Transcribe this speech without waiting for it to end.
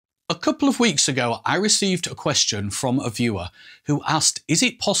couple of weeks ago, I received a question from a viewer who asked, is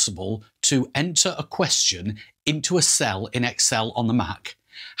it possible to enter a question into a cell in Excel on the Mac,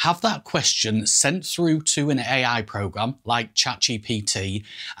 have that question sent through to an AI program like ChatGPT,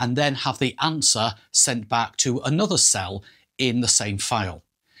 and then have the answer sent back to another cell in the same file?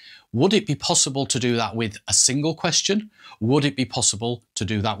 Would it be possible to do that with a single question? Would it be possible to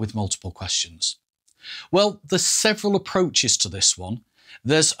do that with multiple questions? Well, there's several approaches to this one.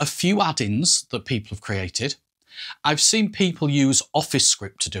 There's a few add-ins that people have created. I've seen people use Office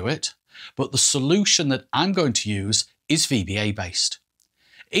Script to do it, but the solution that I'm going to use is VBA based.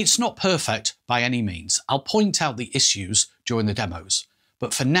 It's not perfect by any means. I'll point out the issues during the demos,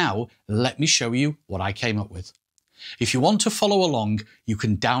 but for now, let me show you what I came up with. If you want to follow along, you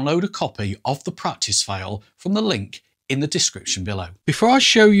can download a copy of the practice file from the link in the description below. Before I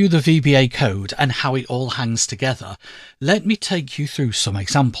show you the VBA code and how it all hangs together, let me take you through some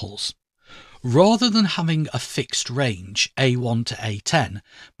examples. Rather than having a fixed range A1 to A10,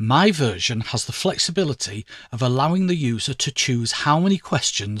 my version has the flexibility of allowing the user to choose how many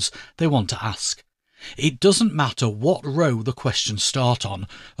questions they want to ask. It doesn't matter what row the questions start on,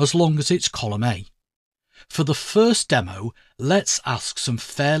 as long as it's column A. For the first demo, let's ask some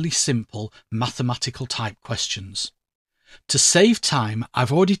fairly simple mathematical type questions. To save time,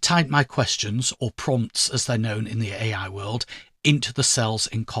 I've already typed my questions, or prompts as they're known in the AI world, into the cells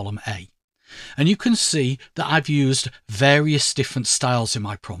in column A. And you can see that I've used various different styles in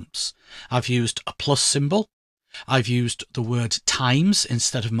my prompts. I've used a plus symbol. I've used the word times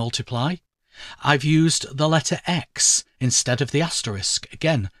instead of multiply. I've used the letter X instead of the asterisk,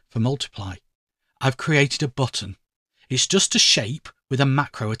 again for multiply. I've created a button. It's just a shape with a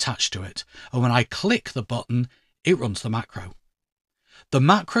macro attached to it. And when I click the button, it runs the macro. The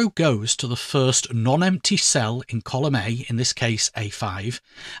macro goes to the first non-empty cell in column A, in this case A5,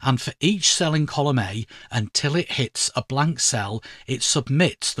 and for each cell in column A, until it hits a blank cell, it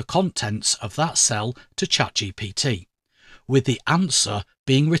submits the contents of that cell to ChatGPT, with the answer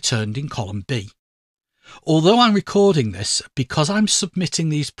being returned in column B. Although I'm recording this, because I'm submitting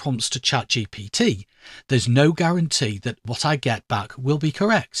these prompts to ChatGPT, there's no guarantee that what I get back will be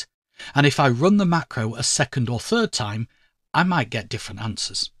correct. And if I run the macro a second or third time, I might get different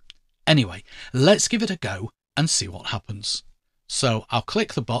answers. Anyway, let's give it a go and see what happens. So I'll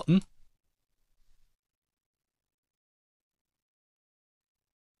click the button.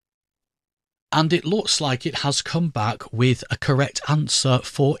 And it looks like it has come back with a correct answer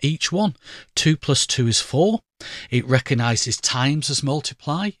for each one. 2 plus 2 is 4. It recognises times as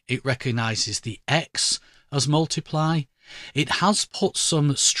multiply. It recognises the X as multiply. It has put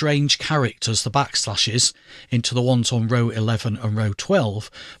some strange characters, the backslashes, into the ones on row 11 and row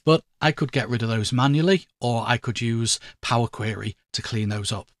 12, but I could get rid of those manually, or I could use Power Query to clean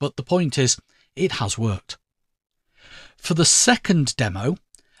those up. But the point is, it has worked. For the second demo,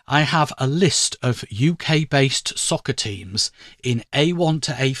 I have a list of UK-based soccer teams in A1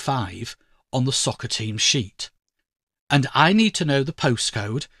 to A5 on the soccer team sheet. And I need to know the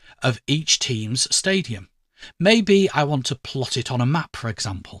postcode of each team's stadium. Maybe I want to plot it on a map, for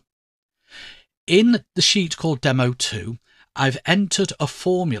example. In the sheet called Demo 2, I've entered a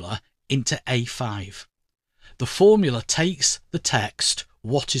formula into A5. The formula takes the text,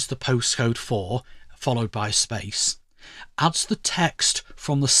 what is the postcode for, followed by a space, adds the text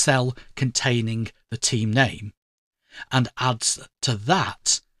from the cell containing the team name, and adds to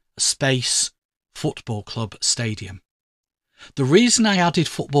that a space Football Club Stadium. The reason I added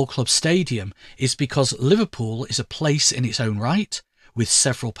Football Club Stadium is because Liverpool is a place in its own right, with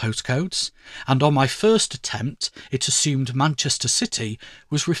several postcodes, and on my first attempt it assumed Manchester City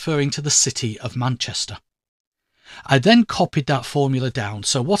was referring to the city of Manchester. I then copied that formula down,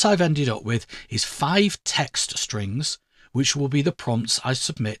 so what I've ended up with is 5 text strings, which will be the prompts I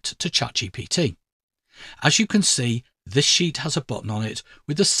submit to ChatGPT. As you can see, this sheet has a button on it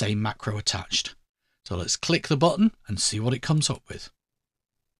with the same macro attached. So let's click the button and see what it comes up with.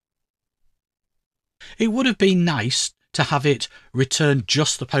 It would have been nice to have it return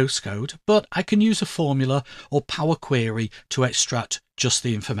just the postcode, but I can use a formula or Power Query to extract just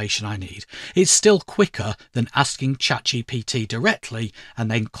the information I need. It's still quicker than asking ChatGPT directly and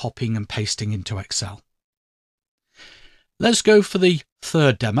then copying and pasting into Excel. Let's go for the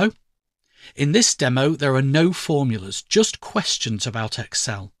third demo. In this demo, there are no formulas, just questions about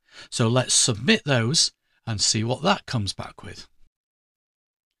Excel. So let's submit those and see what that comes back with.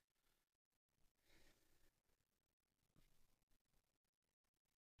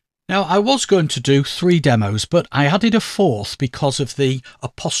 Now, I was going to do 3 demos, but I added a 4th because of the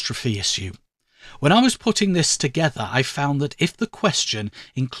apostrophe issue. When I was putting this together, I found that if the question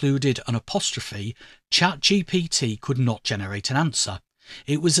included an apostrophe, ChatGPT could not generate an answer.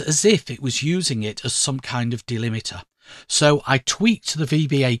 It was as if it was using it as some kind of delimiter. So I tweaked the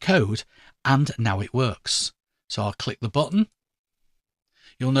VBA code and now it works. So I'll click the button.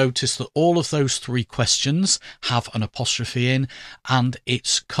 You'll notice that all of those 3 questions have an apostrophe in, and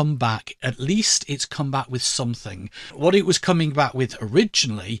it's come back, at least it's come back with something. What it was coming back with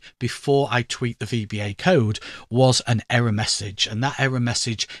originally, before I tweaked the VBA code, was an error message, and that error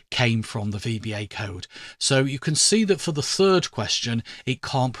message came from the VBA code. So you can see that for the 3rd question, it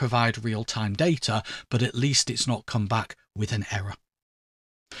can't provide real-time data, but at least it's not come back with an error.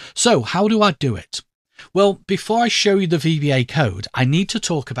 So how do I do it? Well, before I show you the VBA code, I need to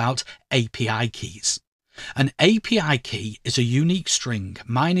talk about API keys. An API key is a unique string,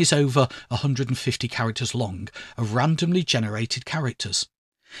 mine is over 150 characters long, of randomly generated characters.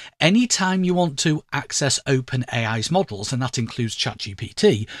 Anytime you want to access OpenAI's models, and that includes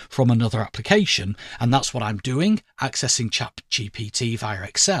ChatGPT, from another application, and that's what I'm doing, accessing ChatGPT via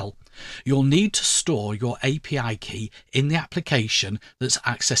Excel, you'll need to store your API key in the application that's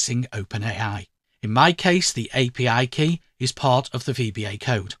accessing OpenAI. In my case, the API key is part of the VBA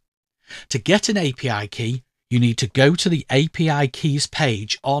code. To get an API key, you need to go to the API keys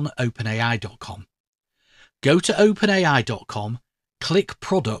page on OpenAI.com. Go to OpenAI.com, click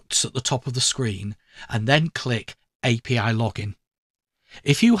Products at the top of the screen, and then click API Login.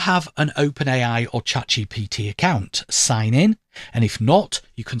 If you have an OpenAI or ChatGPT account, sign in, and if not,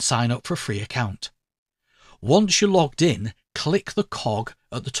 you can sign up for a free account. Once you're logged in, click the cog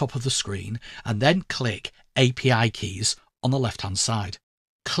at the top of the screen and then click API keys on the left-hand side.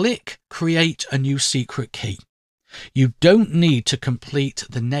 Click Create a new secret key. You don't need to complete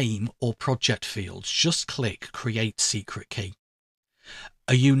the name or project fields, just click Create Secret Key.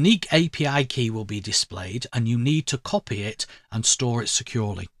 A unique API key will be displayed and you need to copy it and store it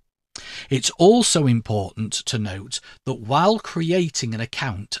securely. It's also important to note that while creating an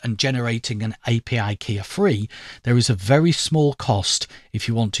account and generating an API key are free, there is a very small cost if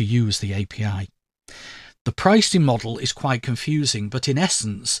you want to use the API. The pricing model is quite confusing, but in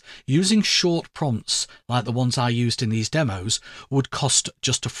essence, using short prompts like the ones I used in these demos would cost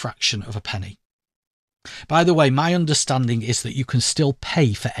just a fraction of a penny. By the way, my understanding is that you can still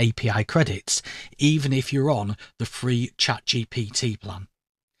pay for API credits even if you're on the free ChatGPT plan.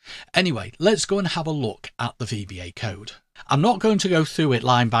 Anyway, let's go and have a look at the VBA code. I'm not going to go through it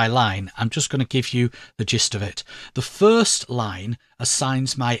line by line, I'm just going to give you the gist of it. The first line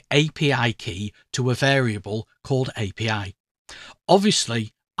assigns my API key to a variable called API.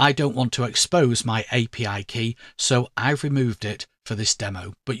 Obviously, I don't want to expose my API key, so I've removed it for this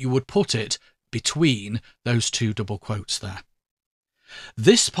demo, but you would put it between those 2 double quotes there.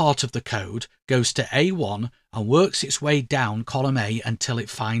 This part of the code goes to A1 and works its way down column A until it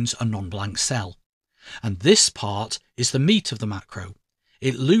finds a non-blank cell. And this part is the meat of the macro.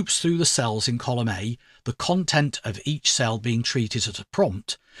 It loops through the cells in column A, the content of each cell being treated as a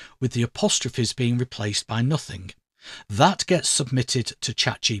prompt, with the apostrophes being replaced by nothing. That gets submitted to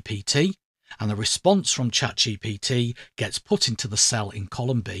ChatGPT, and the response from ChatGPT gets put into the cell in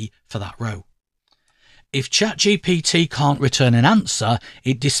column B for that row. If ChatGPT can't return an answer,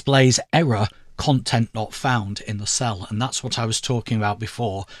 it displays error content not found in the cell, and that's what I was talking about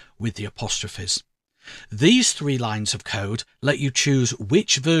before with the apostrophes. These 3 lines of code let you choose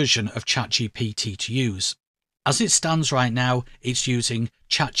which version of ChatGPT to use. As it stands right now, it's using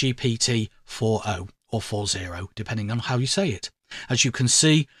ChatGPT 4.0 or 4.0, depending on how you say it. As you can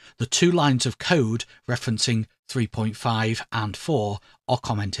see, the 2 lines of code referencing 3.5 and 4 are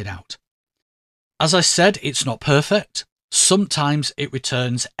commented out. As I said, it's not perfect. Sometimes it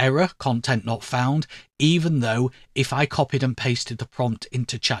returns error, content not found, even though if I copied and pasted the prompt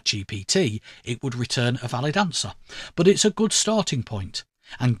into ChatGPT, it would return a valid answer. But it's a good starting point,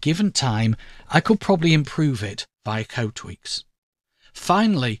 and given time, I could probably improve it via code tweaks.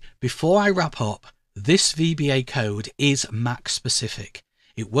 Finally, before I wrap up, this VBA code is Mac specific.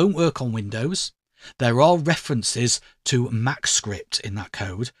 It won't work on Windows. There are references to MacScript in that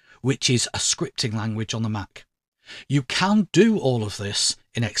code, which is a scripting language on the Mac. You can do all of this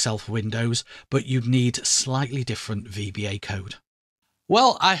in Excel for Windows, but you'd need slightly different VBA code.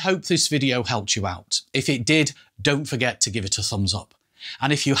 Well, I hope this video helped you out. If it did, don't forget to give it a thumbs up.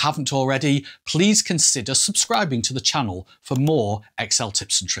 And if you haven't already, please consider subscribing to the channel for more Excel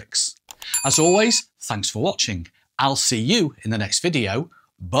tips and tricks. As always, thanks for watching. I'll see you in the next video,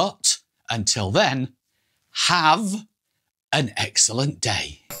 but until then, have an excellent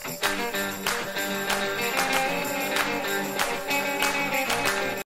day.